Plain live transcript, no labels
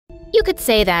You could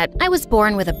say that I was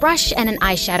born with a brush and an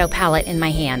eyeshadow palette in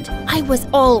my hand. I was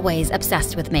always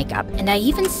obsessed with makeup, and I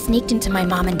even sneaked into my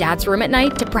mom and dad's room at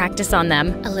night to practice on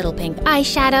them. A little pink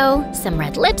eyeshadow, some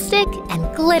red lipstick,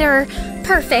 and glitter.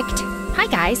 Perfect. Hi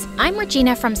guys, I'm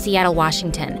Regina from Seattle,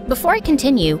 Washington. Before I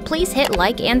continue, please hit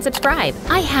like and subscribe.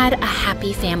 I had a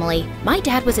happy family. My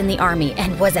dad was in the army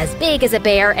and was as big as a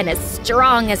bear and as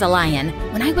strong as a lion.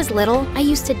 When I was little, I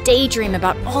used to daydream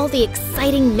about all the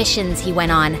exciting missions he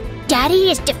went on. Daddy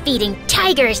is defeating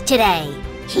tigers today.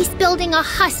 He's building a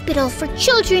hospital for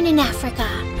children in Africa.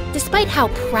 Despite how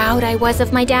proud I was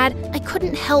of my dad, I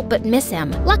couldn't help but miss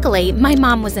him. Luckily, my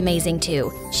mom was amazing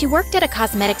too. She worked at a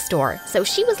cosmetics store, so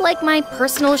she was like my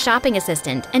personal shopping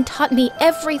assistant and taught me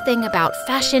everything about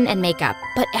fashion and makeup.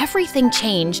 But everything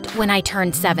changed when I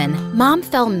turned 7. Mom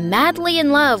fell madly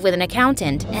in love with an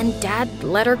accountant, and Dad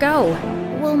let her go.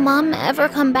 Will Mom ever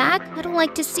come back? I don't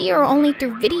like to see her only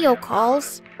through video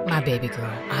calls. My baby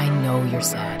girl, I know you're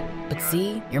sad. But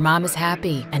see, your mom is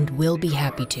happy and will be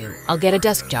happy too. I'll get a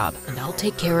desk job and I'll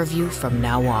take care of you from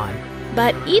now on.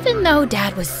 But even though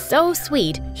Dad was so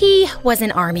sweet, he was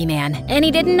an army man, and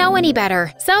he didn't know any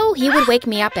better. So he would wake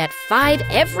me up at 5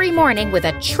 every morning with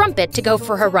a trumpet to go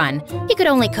for a run. He could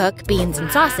only cook beans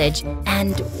and sausage,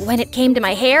 and when it came to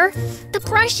my hair, the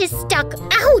brush is stuck.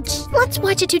 Ouch! Let's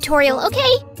watch a tutorial,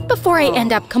 okay? Before I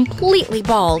end up completely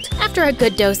bald. After a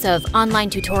good dose of online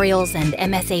tutorials and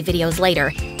MSA videos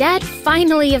later, Dad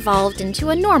finally evolved into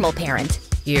a normal parent.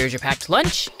 Here's your packed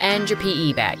lunch and your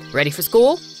PE bag. Ready for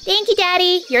school? Thank you,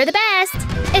 Daddy. You're the best.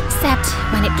 Except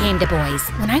when it came to boys.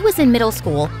 When I was in middle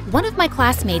school, one of my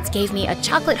classmates gave me a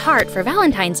chocolate heart for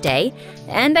Valentine's Day,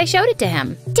 and I showed it to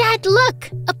him. Dad,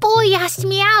 look! A boy asked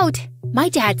me out. My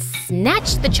dad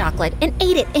snatched the chocolate and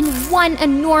ate it in one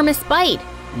enormous bite.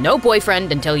 No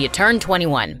boyfriend until you turn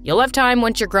 21. You'll have time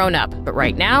once you're grown up, but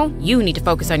right now, you need to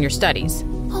focus on your studies.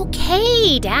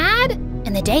 Okay, Dad.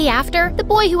 And the day after, the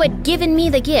boy who had given me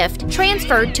the gift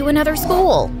transferred to another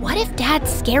school. What if Dad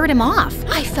scared him off?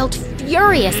 I felt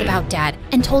furious about Dad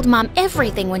and told Mom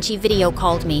everything when she video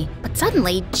called me. But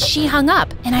suddenly, she hung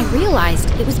up, and I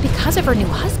realized it was because of her new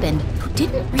husband, who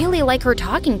didn't really like her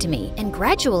talking to me. And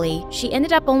gradually, she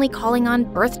ended up only calling on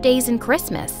birthdays and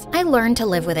Christmas. I learned to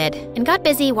live with it and got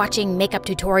busy watching makeup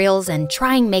tutorials and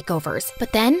trying makeovers.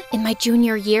 But then, in my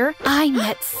junior year, I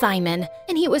met Simon,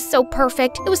 and he was so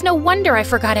perfect. It was no wonder I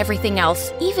forgot everything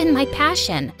else, even my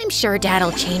passion. I'm sure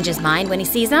Dad'll change his mind when he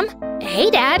sees him. Hey,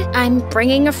 Dad, I'm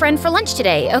bringing a friend for lunch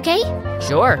today, okay?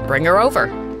 Sure, bring her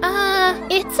over.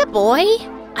 It's a boy.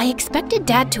 I expected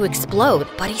Dad to explode,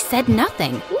 but he said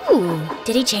nothing. Ooh,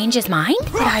 did he change his mind?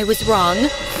 But I was wrong.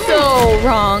 So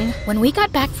wrong. When we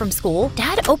got back from school,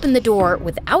 Dad opened the door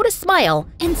without a smile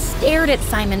and stared at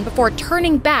Simon before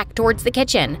turning back towards the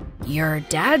kitchen. Your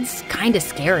dad's kinda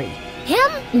scary.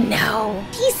 Him? No,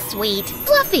 He's sweet.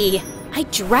 Fluffy. I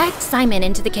dragged Simon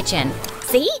into the kitchen.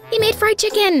 See? He made fried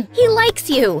chicken. He likes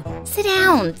you. Sit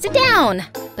down, sit down.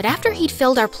 But after he'd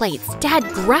filled our plates, Dad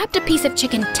grabbed a piece of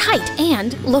chicken tight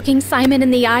and, looking Simon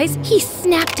in the eyes, he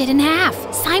snapped it in half.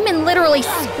 Simon literally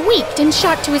squeaked and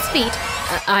shot to his feet.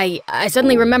 I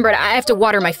suddenly remembered I have to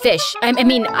water my fish. I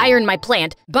mean, iron my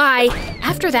plant. Bye.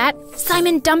 After that,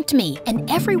 Simon dumped me, and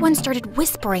everyone started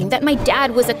whispering that my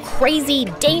dad was a crazy,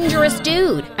 dangerous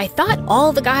dude. I thought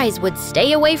all the guys would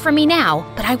stay away from me now,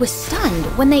 but I was stunned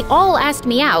when they all asked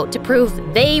me out to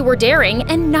prove they were daring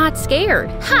and not scared.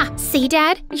 Ha! See,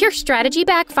 Dad? Your strategy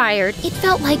backfired. It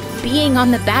felt like being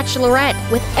on The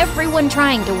Bachelorette, with everyone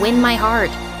trying to win my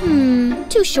heart.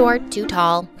 Too short, too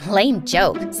tall. Lame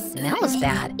joke. Smells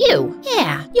bad. Ew.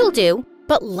 Yeah, you'll do.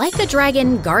 But like a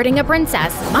dragon guarding a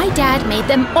princess, my dad made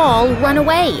them all run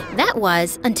away. That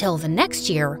was until the next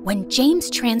year when James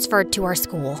transferred to our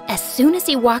school. As soon as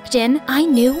he walked in, I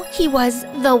knew he was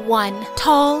the one.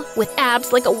 Tall, with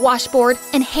abs like a washboard,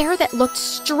 and hair that looked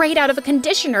straight out of a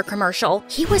conditioner commercial.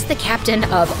 He was the captain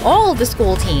of all the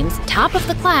school teams, top of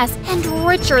the class, and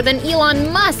richer than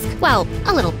Elon Musk. Well,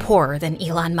 a little poorer than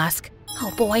Elon Musk.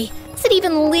 Oh boy, is it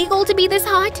even legal to be this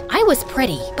hot? I was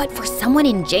pretty, but for someone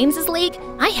in James's league,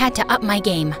 I had to up my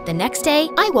game. The next day,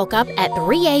 I woke up at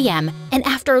 3 a.m., and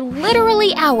after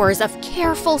literally hours of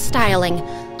careful styling,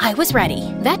 I was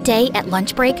ready. That day, at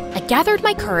lunch break, I gathered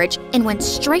my courage and went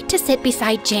straight to sit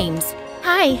beside James.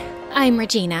 Hi, I'm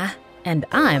Regina. And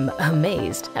I'm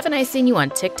amazed. Haven't I seen you on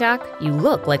TikTok? You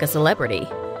look like a celebrity.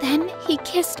 Then he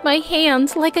kissed my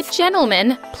hands like a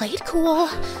gentleman. Played cool.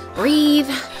 Breathe.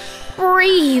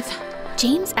 Breathe.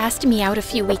 James asked me out a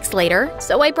few weeks later,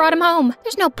 so I brought him home.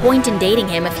 There's no point in dating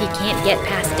him if he can't get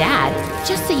past Dad.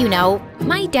 Just so you know,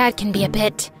 my dad can be a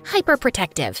bit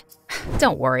hyperprotective.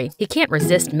 Don't worry, he can't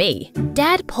resist me.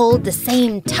 Dad pulled the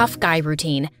same tough guy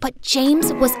routine, but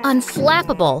James was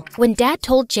unflappable. When Dad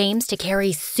told James to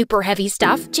carry super heavy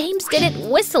stuff, James did it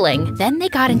whistling. Then they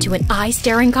got into an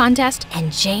eye-staring contest,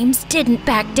 and James didn't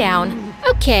back down.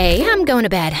 Okay, I'm going to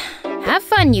bed. Have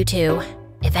fun, you two.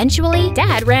 Eventually,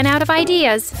 Dad ran out of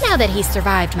ideas. Now that he's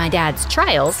survived my dad's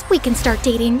trials, we can start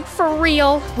dating for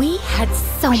real. We had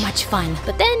so much fun,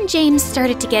 but then James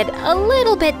started to get a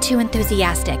little bit too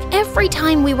enthusiastic. Every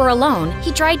time we were alone,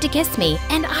 he tried to kiss me,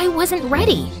 and I wasn't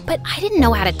ready. But I didn't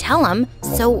know how to tell him,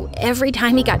 so every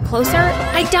time he got closer,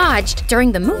 I dodged.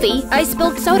 During the movie, I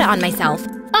spilled soda on myself.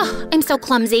 Oh, I'm so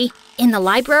clumsy. In the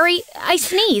library, I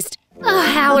sneezed.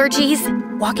 Oh,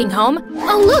 allergies. Walking home,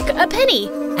 oh look, a penny.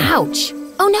 Ouch.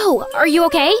 Oh no, are you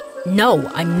okay? No,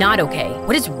 I'm not okay.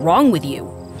 What is wrong with you?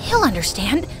 He'll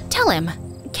understand. Tell him.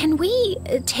 Can we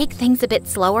take things a bit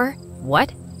slower?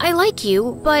 What? I like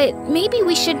you, but maybe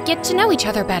we should get to know each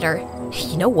other better.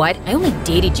 You know what? I only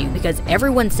dated you because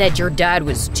everyone said your dad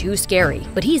was too scary,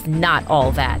 but he's not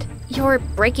all that. You're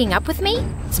breaking up with me?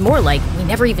 It's more like we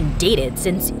never even dated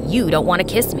since you don't want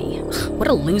to kiss me. What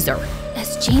a loser.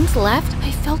 As James left,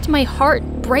 I felt my heart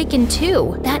break in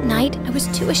two. That night, I was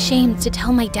too ashamed to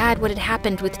tell my dad what had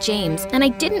happened with James, and I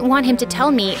didn't want him to tell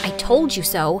me I told you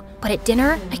so. But at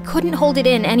dinner, I couldn't hold it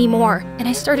in anymore, and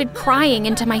I started crying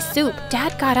into my soup.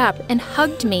 Dad got up and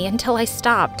hugged me until I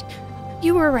stopped.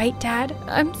 You were right, Dad.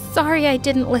 I'm sorry I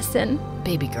didn't listen.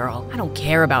 Baby girl, I don't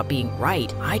care about being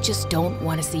right. I just don't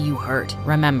want to see you hurt.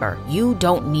 Remember, you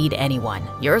don't need anyone.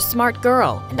 You're a smart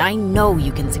girl, and I know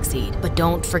you can succeed. But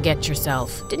don't forget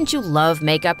yourself. Didn't you love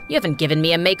makeup? You haven't given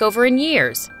me a makeover in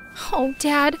years. Oh,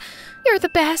 Dad, you're the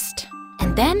best.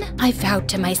 And then I vowed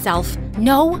to myself,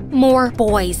 no more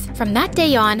boys. From that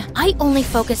day on, I only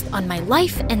focused on my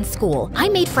life and school. I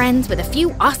made friends with a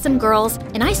few awesome girls,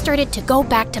 and I started to go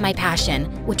back to my passion,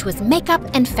 which was makeup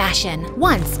and fashion.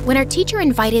 Once, when our teacher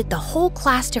invited the whole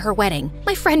class to her wedding,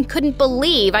 my friend couldn't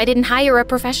believe I didn't hire a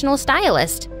professional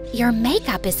stylist. Your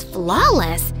makeup is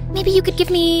flawless. Maybe you could give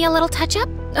me a little touch-up?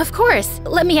 Of course.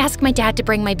 Let me ask my dad to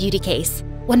bring my beauty case.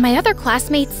 When my other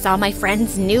classmates saw my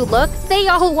friend's new look, they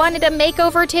all wanted a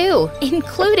makeover too,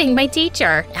 including my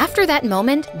teacher. After that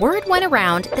moment, word went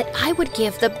around that I would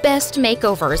give the best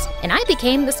makeovers, and I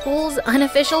became the school's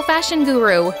unofficial fashion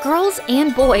guru. Girls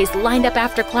and boys lined up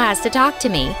after class to talk to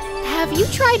me. Have you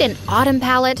tried an autumn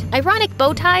palette? Ironic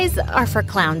bow ties are for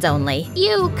clowns only.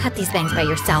 You cut these bangs by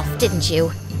yourself, didn't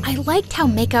you? I liked how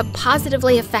makeup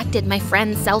positively affected my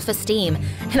friend's self-esteem,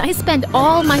 and I spent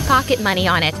all my pocket money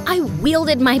on it. I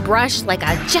wielded my brush like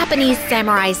a Japanese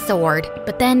samurai sword.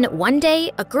 But then, one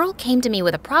day, a girl came to me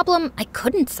with a problem I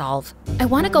couldn't solve. I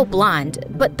want to go blonde,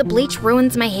 but the bleach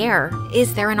ruins my hair.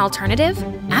 Is there an alternative?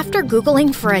 After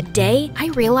Googling for a day, I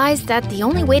realized that the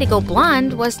only way to go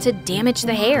blonde was to damage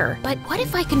the hair. But what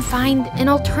if I can find an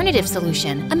alternative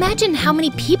solution? Imagine how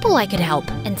many people I could help.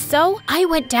 And so, I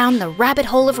went down the rabbit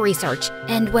hole of research,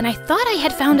 and when I thought I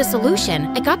had found a solution,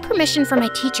 I got permission from my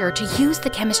teacher to use the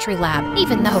chemistry lab,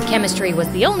 even though chemistry was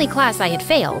the only class I had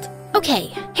failed. Okay,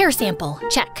 hair sample,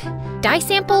 check. Dye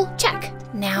sample, check.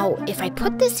 Now, if I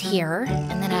put this here,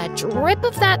 and then a drip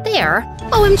of that there…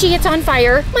 OMG, it's on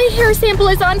fire! My hair sample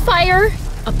is on fire!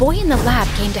 A boy in the lab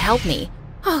came to help me.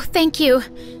 Oh, thank you.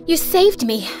 You saved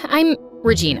me. I'm…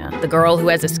 Regina, the girl who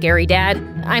has a scary dad.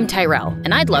 I'm Tyrell,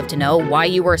 and I'd love to know why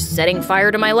you were setting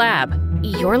fire to my lab.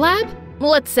 Your lab?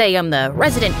 Let's say I'm the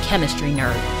resident chemistry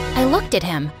nerd. I looked at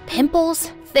him.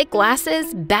 Pimples, thick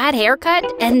glasses, bad haircut,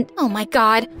 and oh my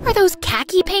god, are those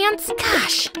khaki pants?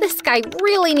 Gosh, this guy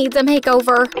really needs a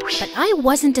makeover. But I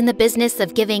wasn't in the business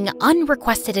of giving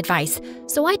unrequested advice,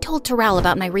 so I told Tyrell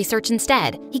about my research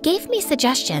instead. He gave me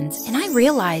suggestions, and I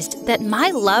realized that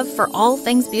my love for all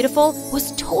things beautiful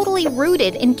was totally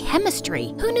rooted in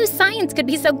chemistry. Who knew science could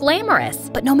be so glamorous?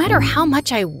 But no matter how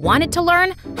much I wanted to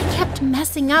learn, I kept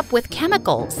messing up with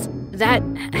chemicals.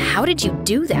 How did you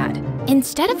do that?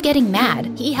 Instead of getting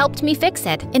mad, he helped me fix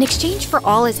it. In exchange for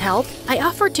all his help, I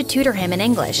offered to tutor him in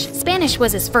English. Spanish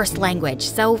was his first language,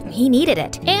 so he needed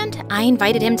it. And I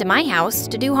invited him to my house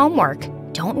to do homework.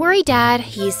 Don't worry, Dad,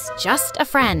 he's just a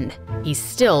friend. He's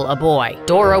still a boy.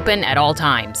 Door open at all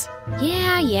times.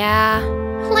 Yeah.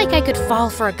 Like I could fall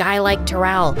for a guy like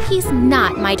Terrell. He's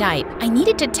not my type. I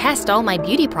needed to test all my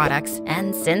beauty products,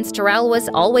 and since Terrell was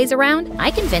always around,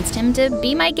 I convinced him to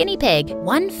be my guinea pig.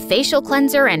 One facial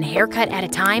cleanser and haircut at a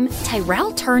time,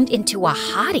 Tyrell turned into a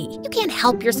hottie. You can't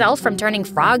help yourself from turning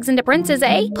frogs into princes,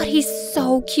 eh? But he's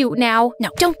so cute now. No,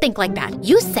 don't think like that.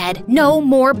 You said no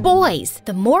more boys.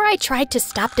 The more I tried to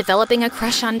stop developing a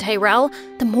crush on Tyrell,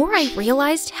 the more I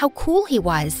realized how cool he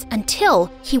was, until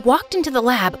he walked into the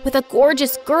lab with a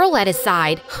gorgeous girl at his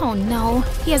side. Oh no,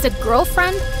 he has a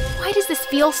girlfriend? Why does this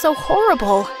feel so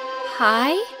horrible?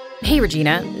 Hi? Hey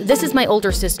Regina, this is my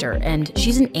older sister, and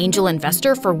she's an angel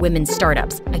investor for women's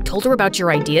startups. I told her about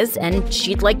your ideas, and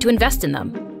she'd like to invest in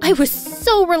them. I was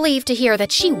so relieved to hear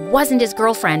that she wasn't his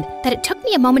girlfriend that it took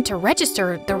me a moment to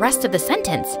register the rest of the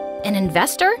sentence. An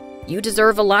investor? You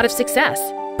deserve a lot of success.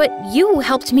 But you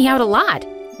helped me out a lot.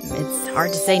 It's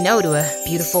hard to say no to a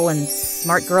beautiful and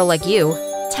smart girl like you.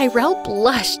 Tyrell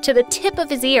blushed to the tip of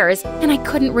his ears, and I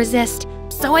couldn't resist.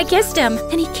 So I kissed him,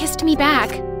 and he kissed me back.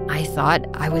 I thought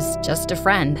I was just a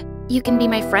friend. You can be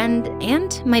my friend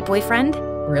and my boyfriend.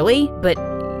 Really? But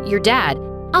your dad.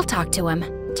 I'll talk to him.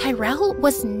 Tyrell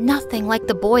was nothing like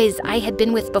the boys I had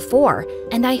been with before,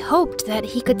 and I hoped that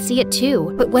he could see it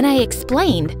too. But when I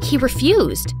explained, he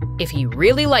refused. If he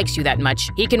really likes you that much,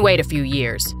 he can wait a few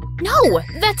years. No,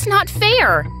 that's not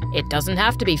fair. It doesn't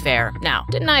have to be fair. Now,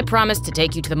 didn't I promise to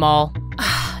take you to the mall?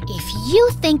 If you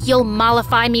think you'll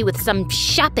mollify me with some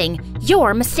shopping,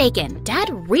 you're mistaken. Dad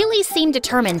really seemed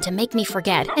determined to make me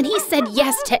forget, and he said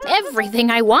yes to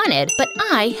everything I wanted. But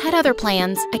I had other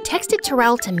plans. I texted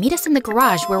Tyrell to meet us in the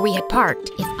garage where we had parked.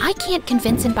 If I can't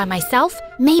convince him by myself,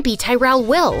 maybe Tyrell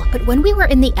will. But when we were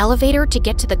in the elevator to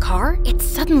get to the car, it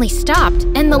suddenly stopped,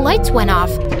 and the lights went off.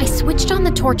 I switched on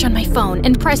the torch on my phone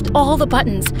and pressed all the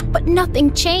buttons, but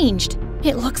nothing changed.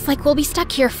 It looks like we'll be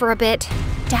stuck here for a bit.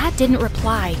 Dad didn't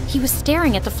reply. He was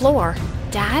staring at the floor.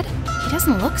 Dad? He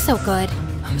doesn't look so good.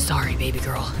 I'm sorry, baby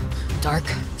girl. Dark,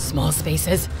 small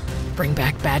spaces bring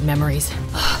back bad memories.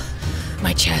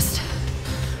 My chest.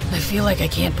 I feel like I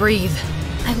can't breathe.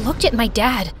 I looked at my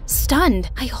dad, stunned.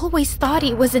 I always thought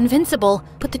he was invincible,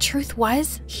 but the truth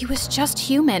was, he was just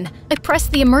human. I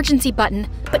pressed the emergency button,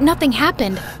 but nothing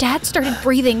happened. Dad started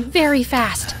breathing very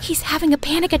fast. He's having a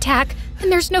panic attack,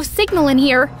 and there's no signal in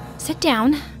here. Sit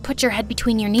down, put your head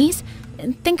between your knees,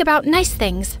 and think about nice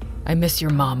things. I miss your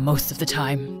mom most of the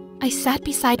time. I sat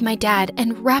beside my dad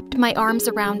and wrapped my arms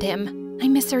around him. I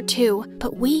miss her too,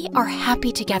 but we are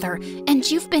happy together, and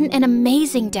you've been an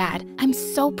amazing dad. I'm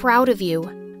so proud of you.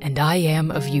 And I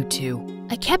am of you too.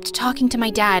 I kept talking to my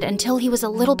dad until he was a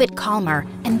little bit calmer,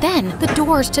 and then the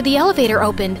doors to the elevator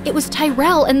opened. It was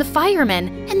Tyrell and the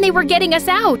firemen, and they were getting us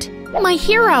out. My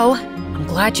hero! I'm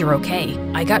glad you're okay.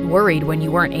 I got worried when you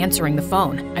weren't answering the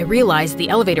phone. I realized the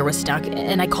elevator was stuck,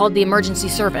 and I called the emergency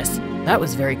service. That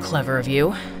was very clever of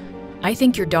you. I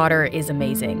think your daughter is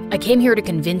amazing. I came here to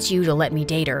convince you to let me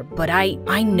date her, but I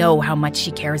know how much she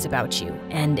cares about you.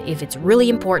 And if it's really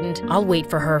important, I'll wait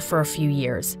for her for a few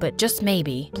years. But just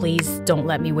maybe, please don't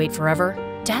let me wait forever.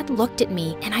 Dad looked at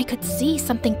me, and I could see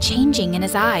something changing in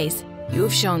his eyes. You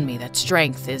have shown me that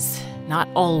strength is not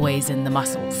always in the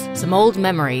muscles. Some old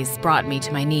memories brought me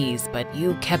to my knees, but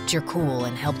you kept your cool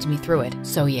and helped me through it.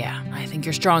 So yeah, I think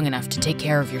you're strong enough to take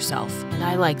care of yourself. And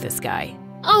I like this guy.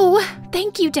 Oh,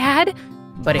 thank you, Dad.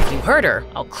 But if you hurt her,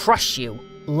 I'll crush you.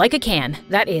 Like a can.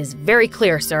 That is very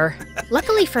clear, sir.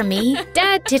 Luckily for me,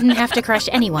 Dad didn't have to crush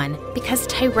anyone, because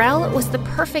Tyrell was the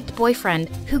perfect boyfriend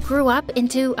who grew up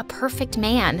into a perfect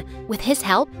man. With his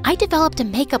help, I developed a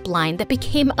makeup line that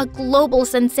became a global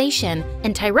sensation,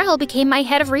 and Tyrell became my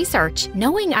head of research.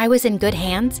 Knowing I was in good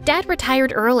hands, Dad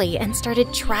retired early and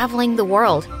started traveling the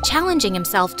world, challenging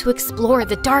himself to explore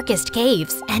the darkest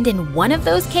caves. And in one of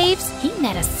those caves, he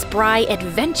met a spry,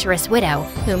 adventurous widow,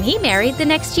 whom he married the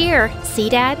next year.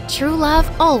 See, Dad, true love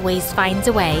always finds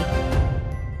a way.